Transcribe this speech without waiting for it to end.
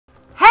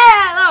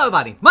Hello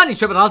everybody, my name's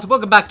Trepidanos and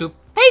welcome back to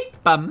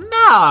Paper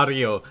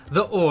Mario,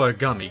 the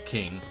Origami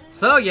King.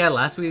 So yeah,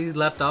 last we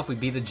left off, we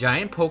beat a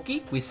giant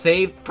Pokey, we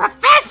saved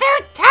Professor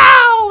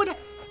Toad!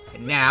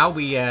 And now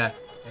we, I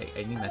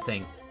need my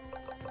thing.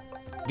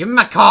 Give me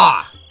my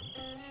car!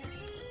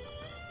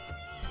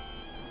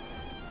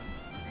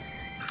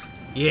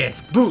 Yes,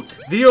 boot,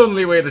 the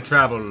only way to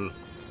travel. Right,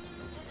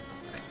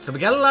 so we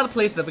got a lot of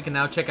places that we can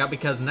now check out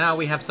because now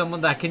we have someone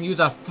that can use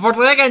a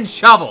friggin'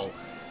 shovel.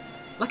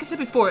 Like I said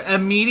before,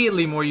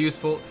 immediately more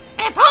useful.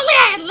 If only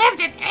I had lived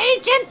in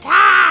ancient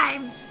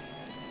times!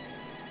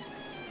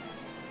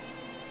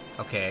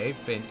 Okay,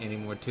 any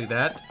more to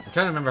that? I'm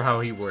trying to remember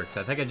how he works.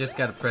 I think I just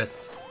gotta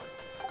press...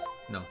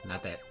 No,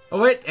 not that. Oh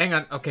wait, hang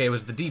on. Okay, it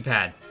was the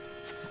D-pad.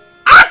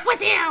 Up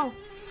with you!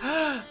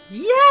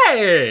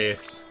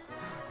 Yes!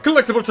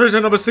 Collectible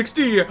treasure number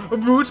 60,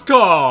 Boot's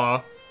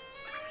car!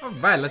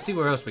 Alright, let's see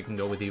where else we can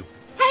go with you.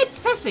 Hey,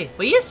 Professor,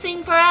 will you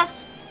sing for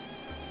us?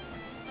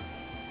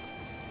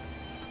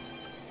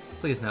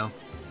 Please no.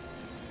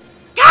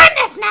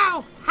 Goodness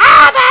no!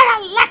 How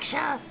about a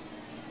lecture?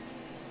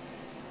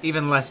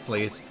 Even less,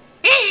 please.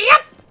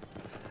 Yep!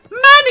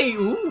 Money!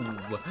 Ooh,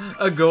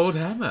 a gold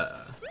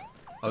hammer.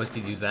 Always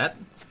could use that.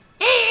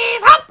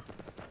 Hop!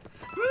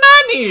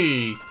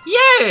 Money!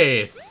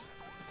 Yes!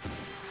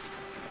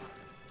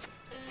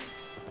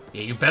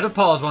 Yeah, you better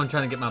pause while I'm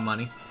trying to get my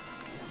money.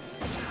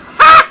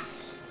 Ha!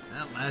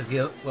 Well, might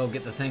as well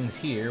get the things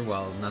here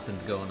while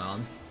nothing's going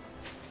on.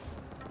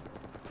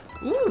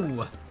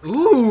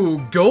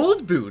 Ooh,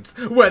 gold boots.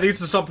 Wear these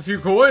to stomp a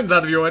few coins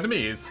out of your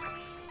enemies.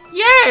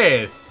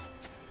 Yes!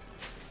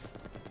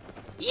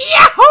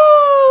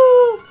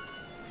 Yahoo!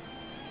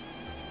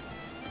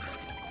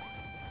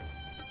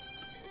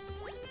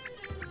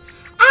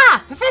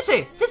 Ah,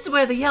 Professor, this is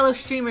where the yellow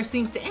streamer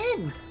seems to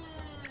end.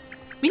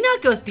 We know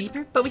it goes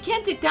deeper, but we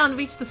can't dig down to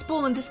reach the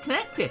spool and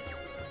disconnect it.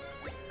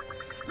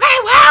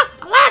 Very well,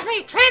 allows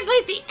me to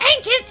translate the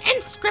ancient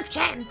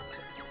inscription.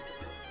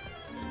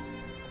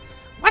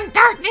 When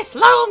darkness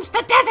looms,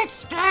 the desert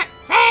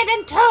sand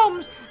and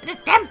tombs, the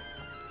temple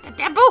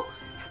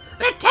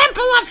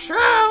of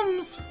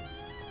shrooms.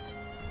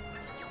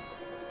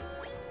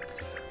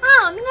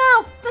 Oh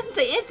no, doesn't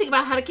say anything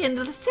about how to get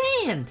into the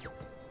sand.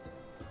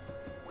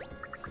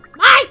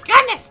 My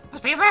goodness,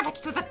 must be a reference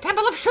to the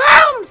temple of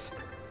shrooms.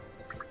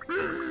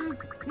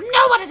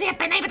 No one has yet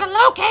been able to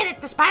locate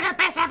it, despite our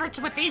best efforts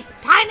with these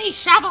tiny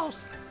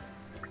shovels.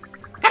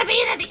 Could it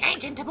be that the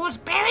ancient temple was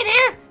buried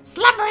here,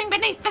 slumbering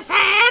beneath the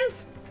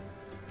sands?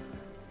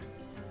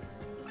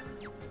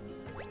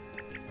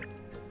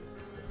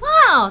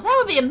 Wow, that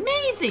would be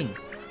amazing!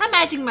 I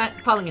imagine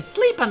falling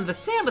asleep under the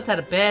sand without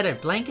a bed or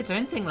blankets or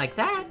anything like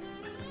that.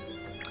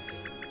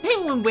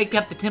 Maybe when we wake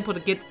up the temple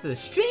to get to the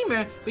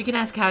streamer, we can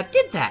ask how it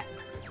did that.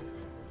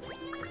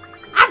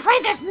 I'm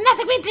afraid there's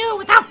nothing we do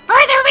without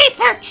further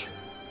research.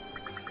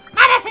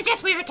 Might I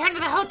suggest we return to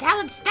the hotel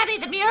and study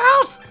the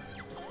murals?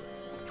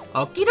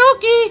 Okie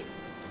dokie!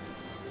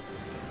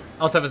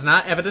 Also, if it's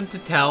not evident to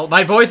tell,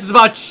 my voice is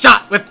about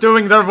shot with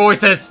doing their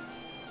voices!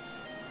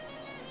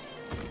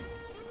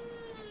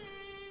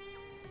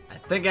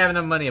 I think I have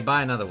enough money to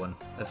buy another one.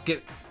 Let's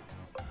get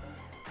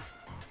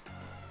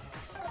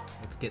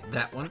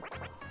that one.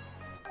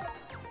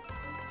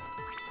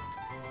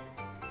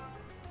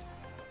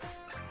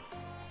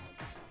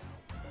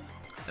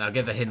 And I'll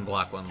get the hidden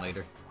block one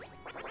later.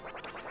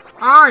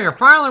 Oh, you're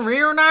finally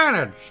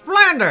reunited!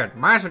 Splendid!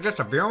 May I suggest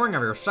a viewing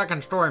of your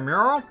second story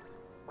mural?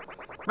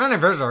 Many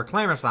visitors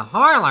claim it's the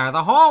highlight of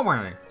the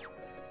hallway.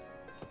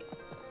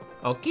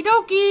 Okie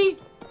dokie!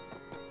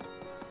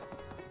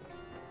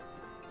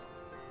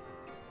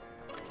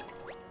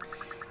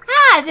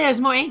 Ah, there's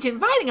more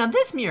ancient writing on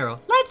this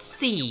mural. Let's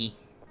see.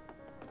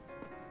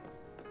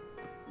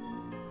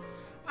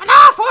 And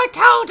all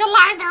foretold to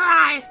line their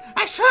eyes,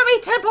 a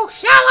Shroomy temple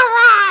shall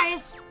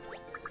arise.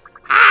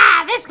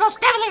 Ah, this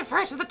most definitely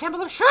refers to the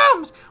Temple of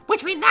Shrooms,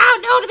 which we now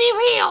know to be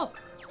real.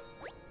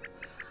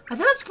 Are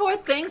those four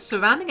things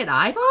surrounding it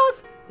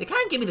eyeballs? They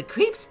kind of give me the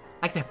creeps,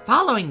 like they're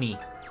following me.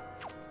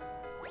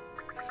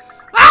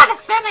 Well,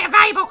 that's certainly a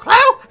valuable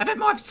clue. A bit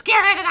more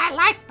obscure than I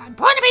like, but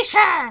important to be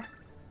sure.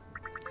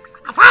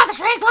 I'll file the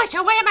translation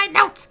away in my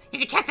notes. You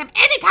can check them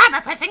anytime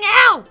by pressing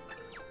L.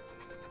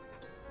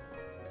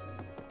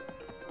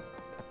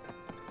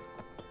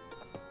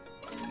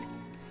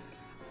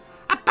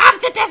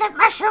 Above the desert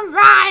mushroom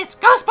rise,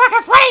 go spark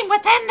a flame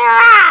within their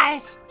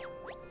eyes.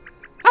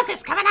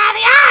 Something's coming out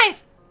of the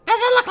eyes. Does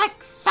it look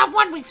like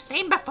someone we've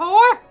seen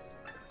before?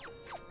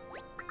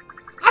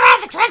 I'll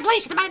add the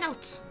translation to my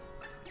notes.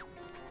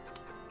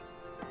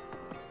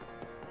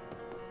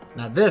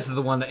 Now this is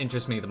the one that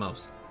interests me the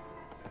most.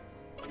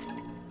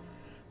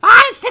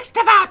 Find 6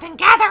 devout and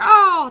gather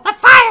all. The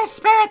fire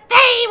spirit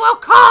they will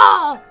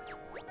call.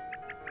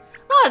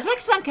 Oh, is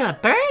that some kind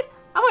of bird?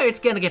 I wonder it's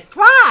gonna get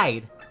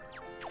fried.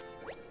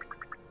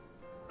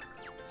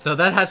 So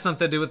that has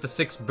something to do with the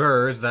 6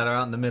 birds that are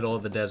out in the middle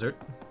of the desert.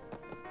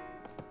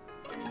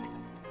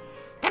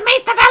 To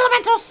meet the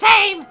elemental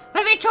same,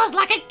 the ritual's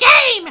like a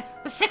game.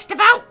 The 6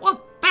 devout will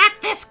back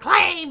this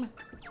claim.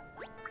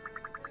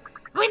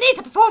 need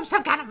to perform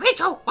some kind of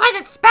ritual. Why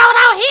is it spelled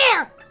out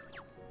here?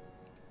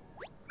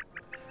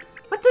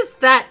 What does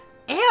that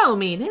arrow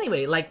mean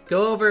anyway? Like,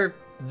 go over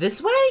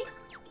this way?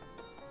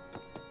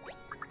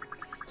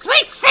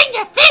 Sweet, sing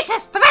your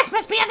thesis! The rest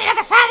must be on the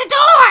other side of the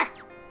door!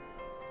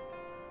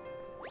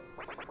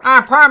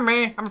 Pardon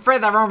me. I'm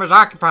afraid that room is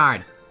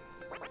occupied.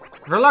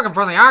 If you're looking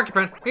for the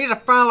occupant, he's a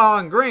fellow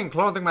in green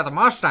clothing with a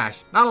mustache,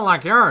 not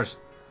unlike yours.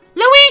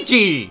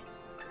 Luigi!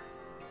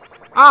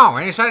 Oh,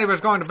 and he said he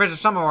was going to visit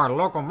some of our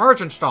local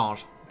merchant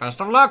stalls. Best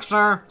of luck,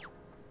 sir.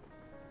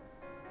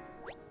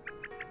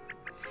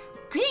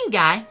 Green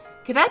guy?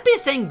 Could that be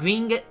saying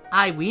green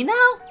guy we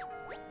know?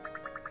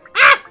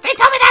 Ah! They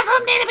told me that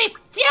room needed to be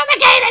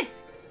fumigated!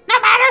 No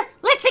matter,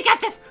 let's see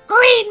get this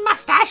green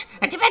mustache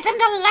and convince him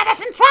to let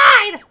us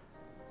inside!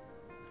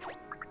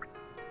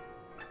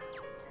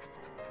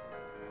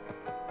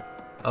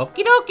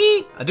 Okie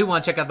dokie. I do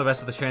want to check out the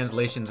rest of the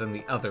translations in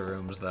the other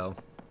rooms, though.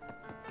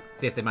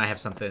 See if they might have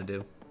something to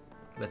do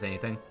with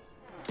anything.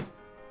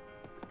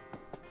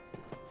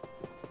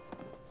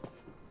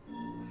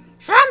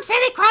 Shroom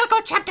City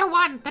Chronicle Chapter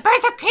 1. The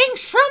Birth of King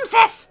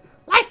Shroomsis.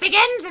 Life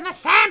begins in the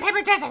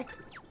Sandpaper Desert.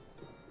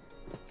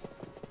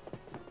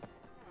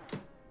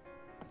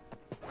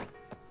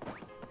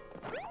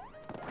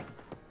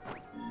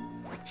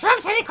 Shroom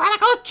City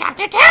Chronicle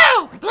Chapter 2.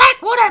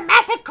 Blackwater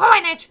Massive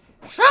Coinage.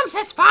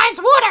 Shroomsis finds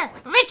water.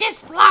 Riches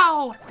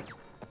flow.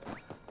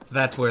 So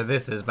that's where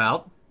this is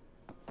about.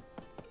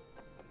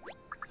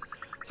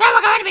 So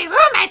we're going to be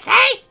roommates,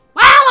 eh?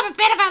 Well, I'm a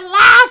bit of a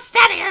loud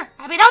studier.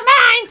 I mean, don't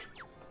mind.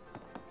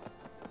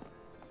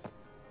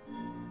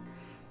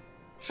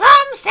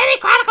 Shroom City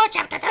Chronicle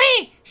Chapter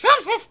 3.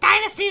 Shroomsis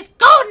Dynasty's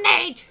Golden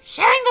Age.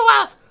 Sharing the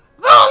wealth.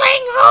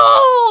 Ruling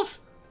rules.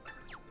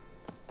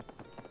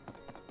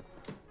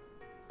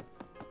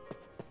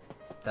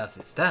 Das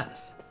ist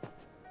das.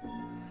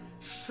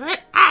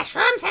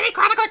 Shroom City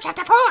Chronicle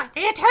Chapter 4.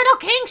 The Eternal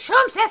King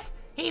Shroomsis.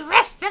 He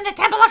rests in the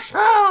Temple of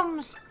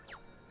Shrooms.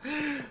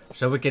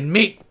 So we can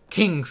meet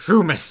King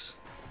Shroomus.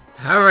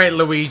 Alright,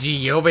 Luigi,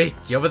 you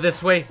over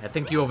this way? I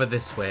think you over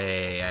this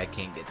way. I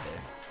can't get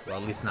there. Well,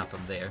 at least not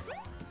from there.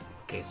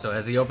 Okay, so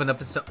has he opened up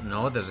his...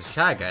 No, there's a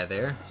shy guy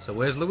there. So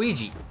where's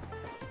Luigi?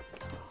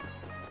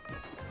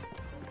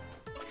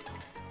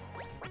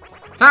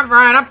 Step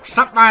right up,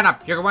 step right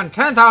up. You can win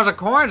 10,000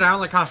 coins. It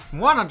only costs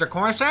 100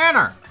 coins to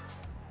enter.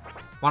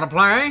 Want to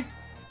play?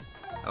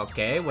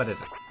 Okay, what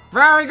is it?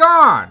 Very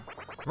good.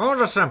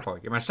 Rules are simple.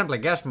 You must simply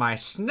guess my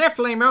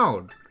sniffly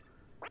mood.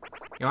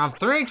 You have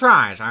 3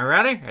 tries. Are you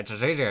ready? It's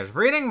as easy as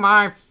reading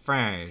my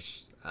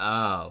face.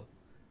 Oh.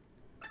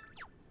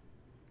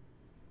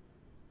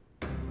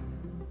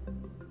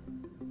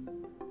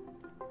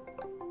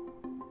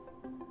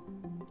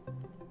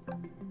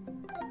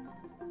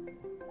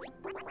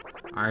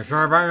 Are you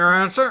sure about your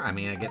answer? I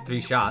mean, I get 3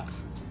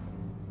 shots.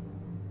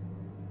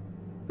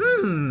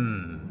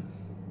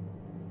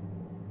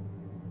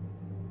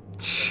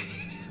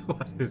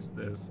 What is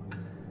this?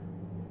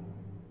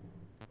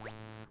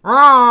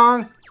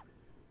 Wrong!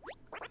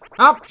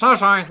 Oh, so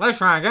sorry. Let's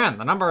try again.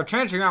 The number of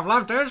chances you have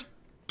left is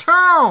 2!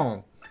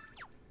 I'm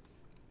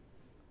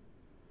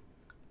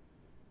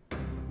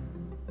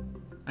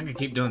gonna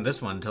keep doing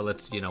this one until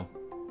it's, you know...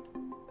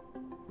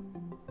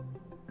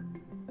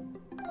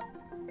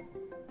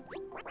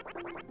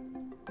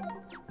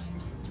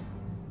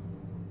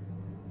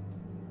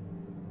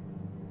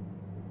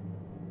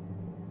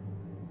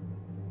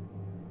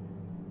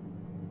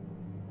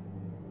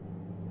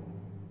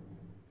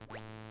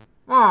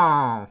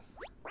 Oh.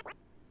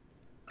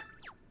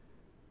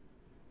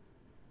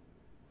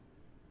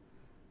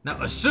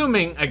 Now,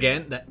 assuming,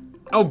 again, that...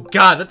 Oh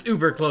god, that's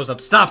uber close up.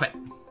 Stop it!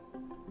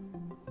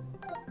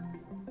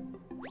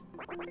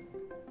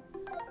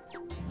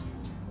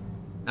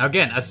 Now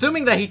again,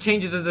 assuming that he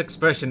changes his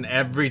expression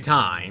every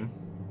time...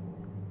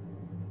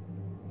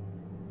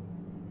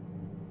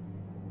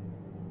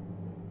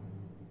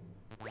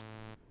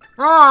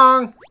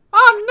 Wrong!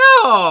 Oh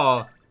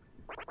no!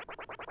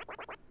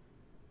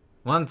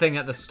 One thing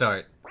at the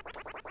start.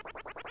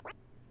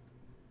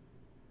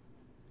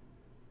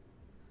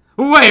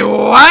 Wait,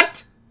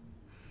 what?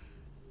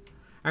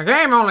 A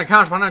game only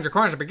costs 100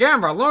 coins to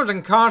begin, but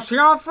losing costs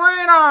your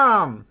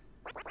freedom!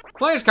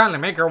 Please kindly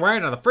make your way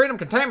to the Freedom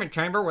Containment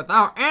Chamber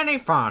without any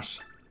fuss.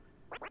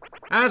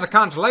 As a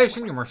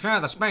consolation, you will share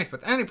the space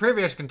with any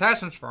previous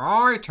contestants for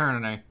all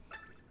eternity.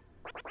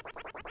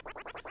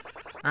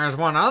 There's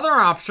one other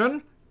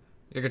option.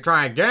 You could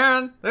try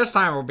again. This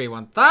time it will be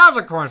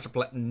 1,000 coins to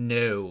play.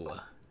 No.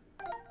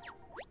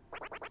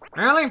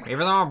 Really? Even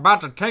though I'm about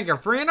to take your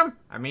freedom?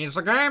 That means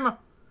the game.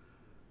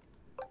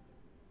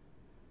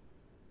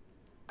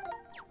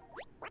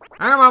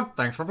 Very well,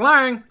 thanks for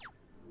playing.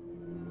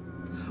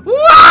 Whoa!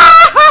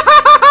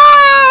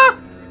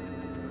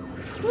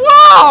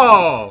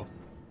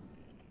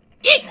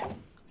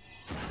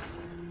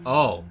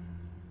 Oh.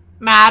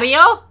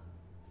 Mario?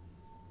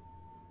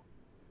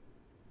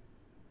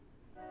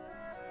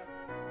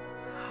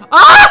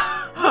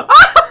 Ah!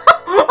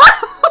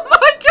 Oh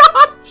my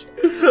gosh!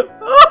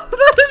 Oh,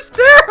 that is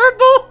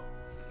terrible!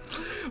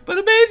 but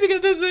amazing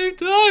at the same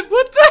time.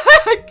 What the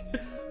heck?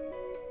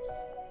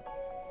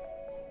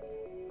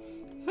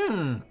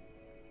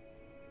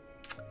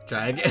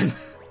 Try again.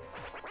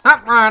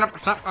 Stop right up,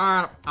 stop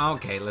right up.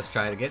 Okay, let's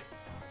try it again.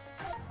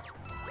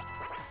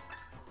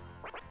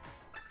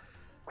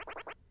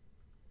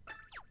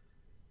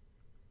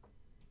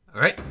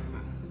 Alright.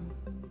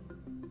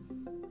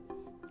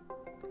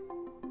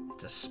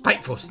 It's a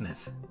spiteful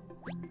sniff.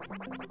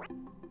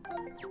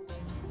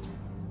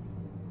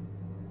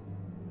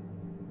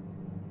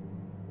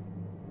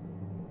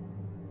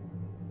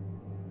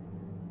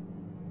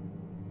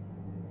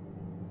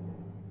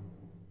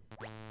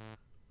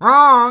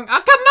 Wrong!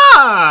 Oh,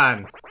 come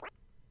on!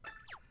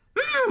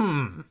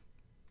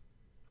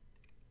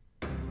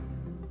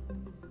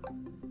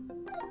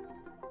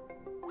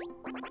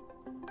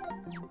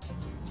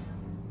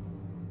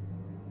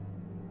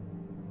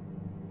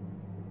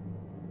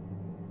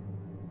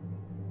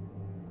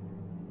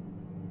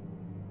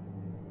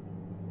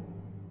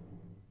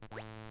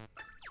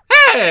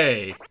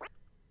 Hey!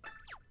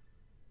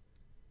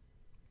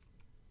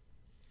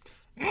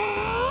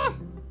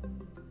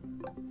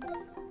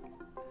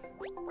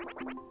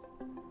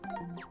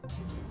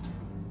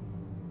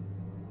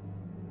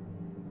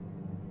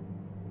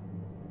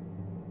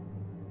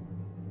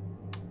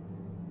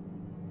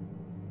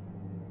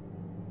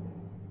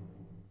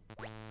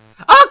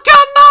 Oh,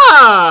 come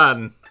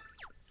on!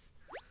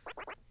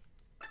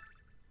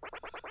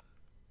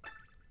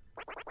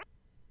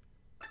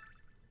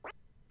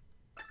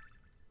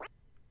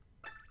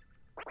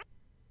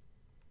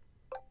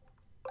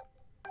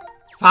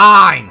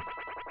 Fine!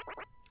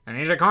 An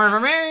easy coin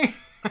for me?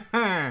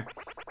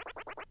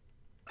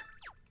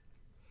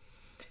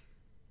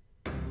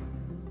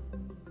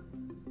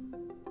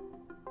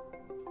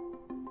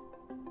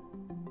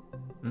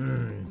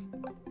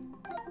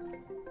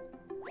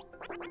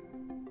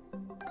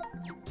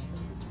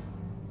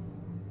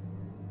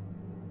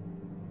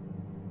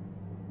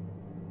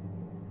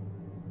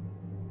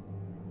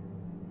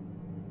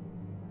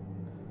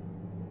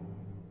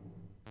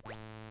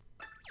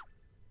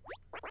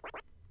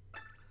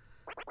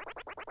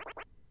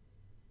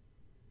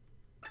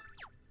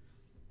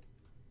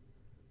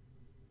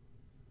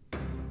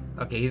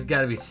 Okay, he's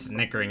gotta be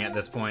snickering at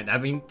this point. I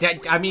mean,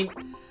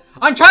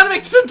 I'm trying to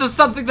make sense of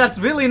something that's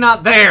really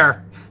not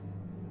there.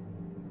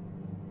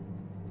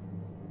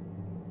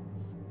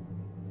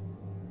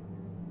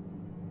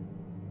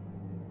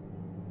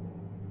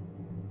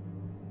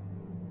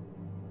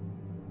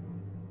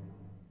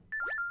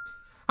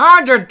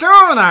 How'd you do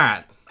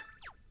that?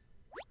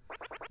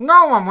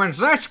 No one wins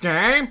this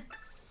game.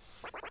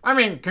 I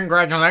mean,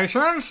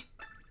 congratulations.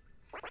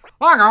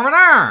 Look over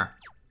there.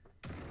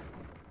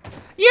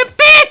 You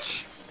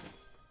bitch!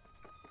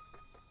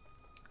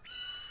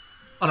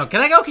 Oh no,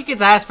 can I go kick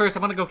his ass first? I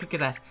want to go kick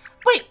his ass.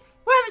 Wait,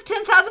 where are the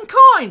 10,000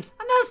 coins?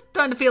 I'm now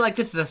starting to feel like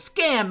this is a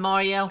scam,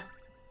 Mario.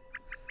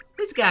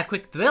 We just got a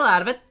quick thrill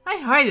out of it. My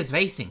heart is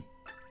racing.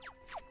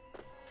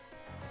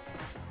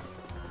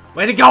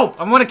 Way to go!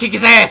 I want to kick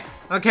his ass!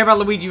 I don't care about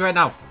Luigi right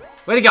now.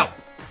 Way to go!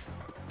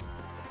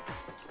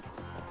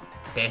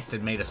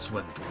 Bastard made us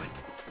swim for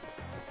it.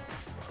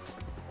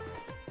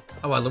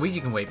 Oh well,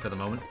 Luigi can wait for the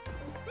moment.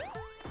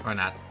 Or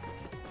not.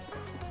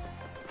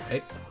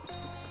 Hey.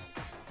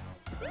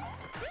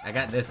 I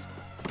got this.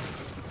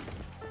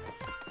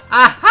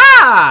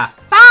 Aha!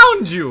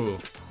 Found you!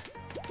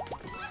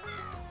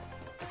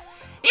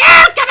 You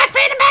got my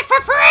freedom back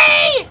for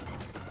free!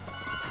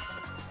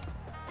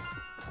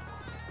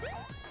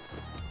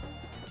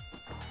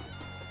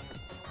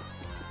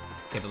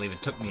 Can't believe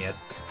it took me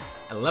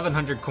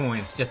 1,100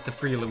 coins just to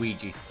free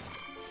Luigi.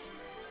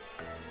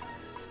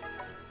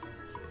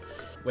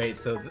 Wait,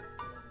 so...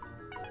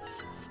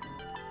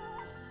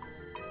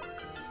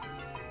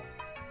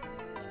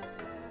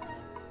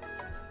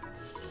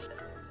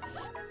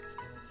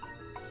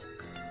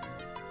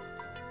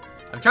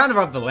 I'm trying to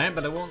rub the lamp,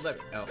 but it won't let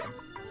me. Oh.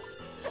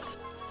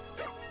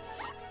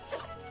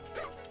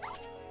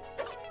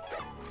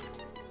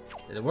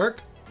 Did it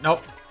work?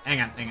 Nope. Hang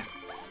on, hang on.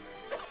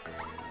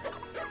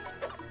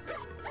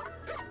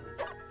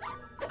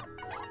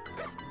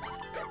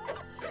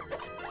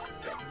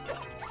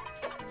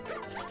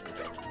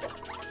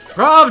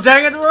 Rub,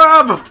 dang it,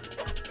 rub!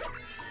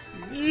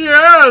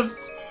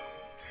 Yes!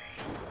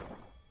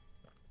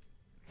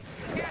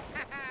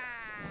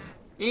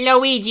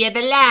 Luigi at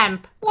the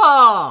lamp.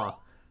 Whoa!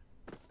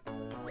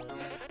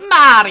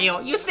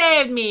 Mario, you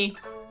saved me.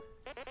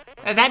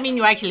 Does that mean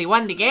you actually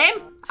won the game?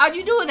 How'd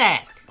you do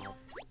that?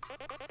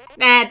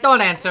 Nah,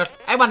 don't answer.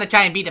 I want to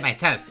try and beat it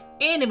myself.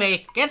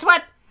 Anyway, guess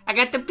what? I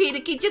got to beat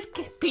the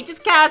Peach's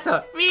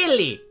castle.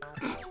 Really?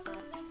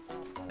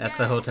 That's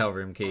the hotel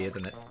room key,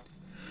 isn't it?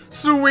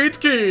 Sweet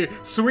key!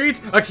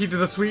 Sweet! A key to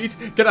the suite.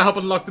 Gonna help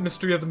unlock the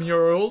mystery of the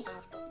murals.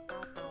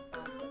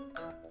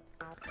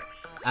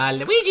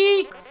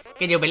 Luigi,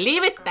 can you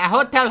believe it? The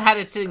hotel had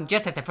it sitting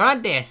just at the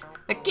front desk.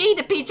 The key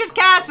to Peach's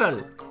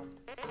castle.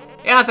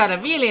 It also had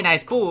a really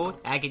nice pool.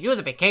 I could use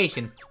a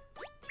vacation.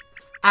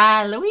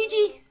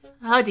 Luigi?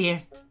 Oh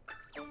dear.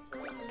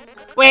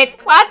 Wait,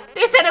 what?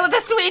 They said it was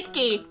a sweet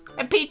key.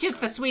 And Peach is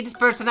the sweetest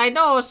person I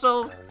know,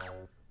 so...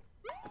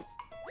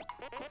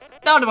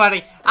 Don't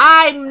worry,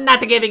 I'm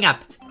not giving up.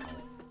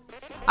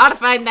 I'll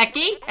find that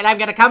key, and I'm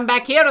gonna come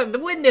back here and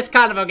win this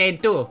carnival game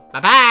too.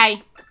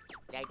 Bye-bye.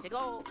 Let's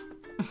go.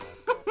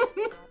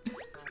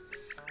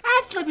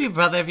 That slippery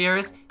brother of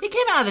yours, he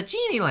came out of the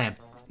genie lamp.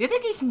 Do you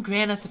think he can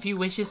grant us a few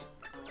wishes?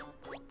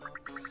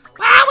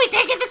 Well, we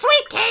taken the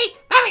sweet key.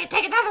 Now we can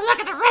take another look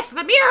at the rest of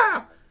the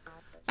mural.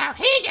 So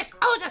he just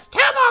owes us 2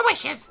 more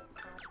wishes.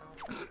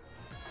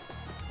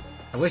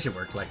 I wish it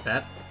worked like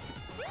that.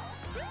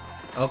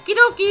 Okie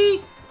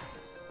dokie.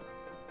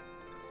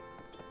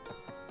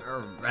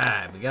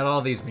 Alright, we got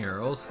all these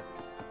murals.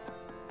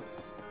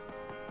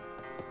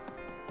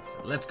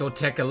 So let's go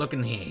take a look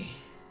in here.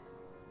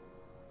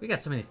 We got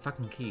so many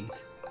fucking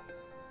keys.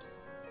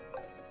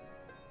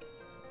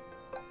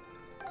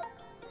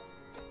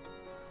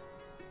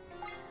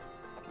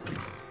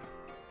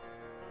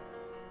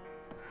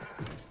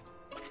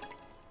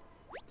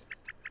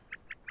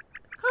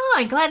 Oh,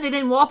 I'm glad they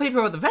didn't wallpaper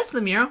over the rest of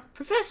the mural.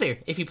 Professor,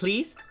 if you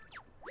please.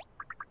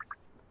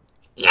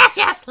 Yes,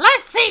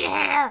 let's see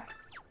here.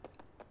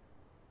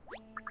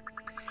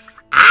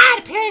 It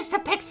appears to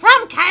pick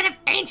some kind of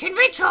ancient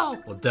ritual.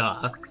 Well,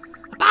 duh.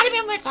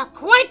 Embodiments are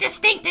quite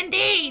distinct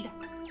indeed.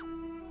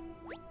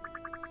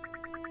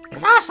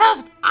 It's also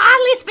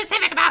oddly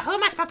specific about who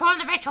must perform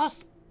the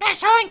ritual's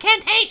special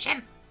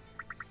incantation.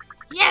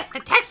 Yes, the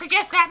text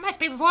suggests that must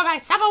be performed by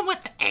someone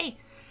with a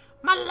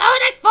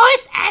melodic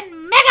voice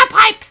and mega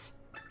pipes.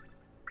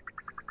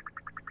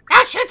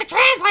 Don't shoot the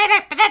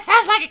translator, but that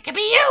sounds like it could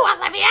be you,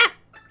 Olivia.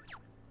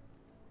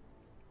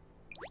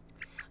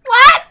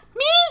 What?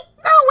 Me?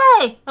 No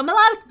way! A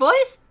melodic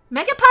voice?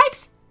 Mega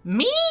pipes?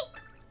 Me?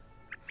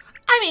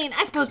 I mean,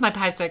 I suppose my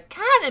pipes are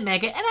kinda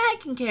mega and I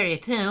can carry a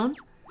tune.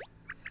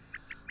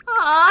 Oh,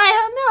 I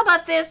don't know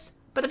about this,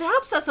 but if it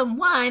helps us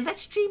unwind that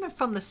streamer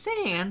from the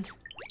sand,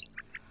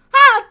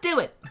 I'll do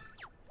it.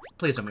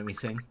 Please don't make me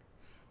sing.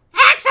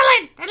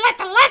 Excellent! Then let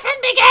the lesson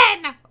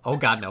begin! Oh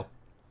god, no.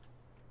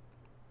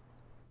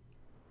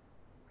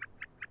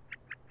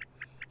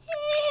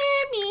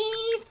 Hear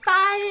me,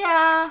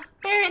 fire,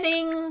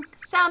 burning,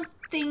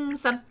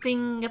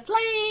 something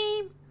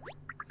aflame.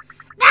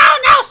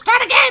 No,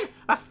 start again!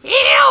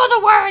 Feel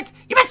the words!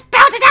 You must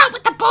belt it out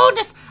with the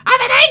boldness of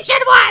an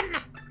ancient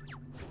one!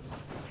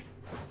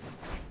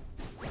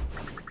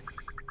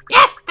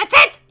 Yes, that's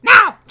it!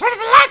 Now, turn to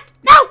the left!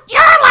 No,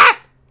 your left!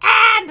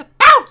 And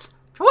bounce!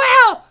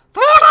 Twirl!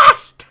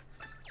 Forest!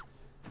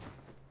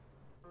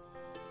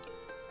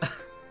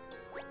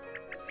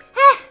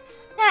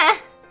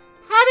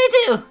 How'd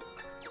I do?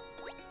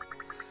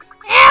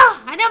 Ew,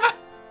 I know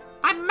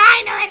my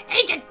minor in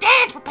ancient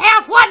dance will pay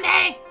off one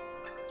day!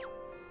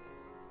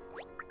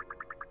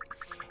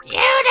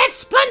 You did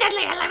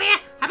splendidly, Olivia!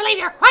 I believe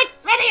you're quite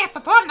ready to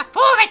perform the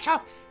full ritual!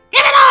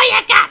 Give it all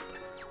you got!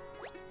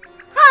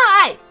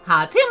 Alright,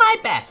 I'll do my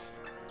best.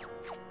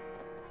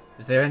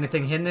 Is there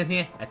anything hidden in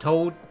here? A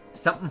toad?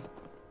 Something?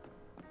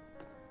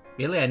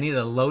 Really? I need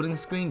a loading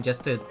screen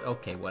just to...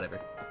 Okay, whatever.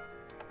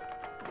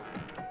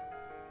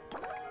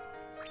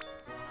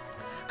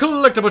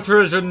 Collectible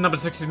treasure number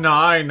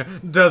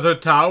 69,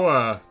 Desert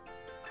Tower.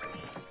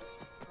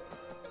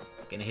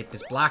 Gonna hit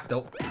this block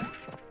though.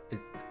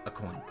 A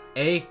coin.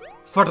 A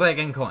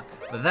friggin' coin.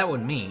 But that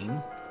would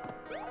mean...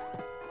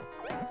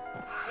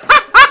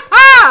 Ha ha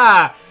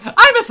ha!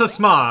 I'm so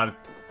smart!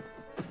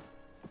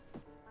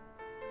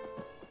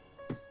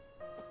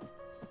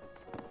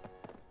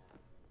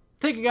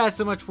 Thank you guys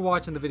so much for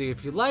watching the video.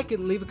 If you like it,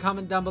 leave a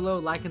comment down below,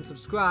 like and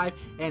subscribe.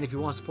 And if you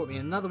want to support me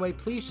in another way,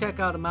 please check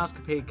out a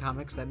Mousecapade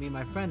comics that me and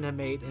my friend have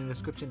made in the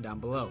description down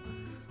below.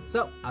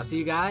 So, I'll see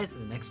you guys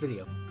in the next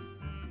video.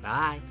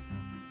 Bye!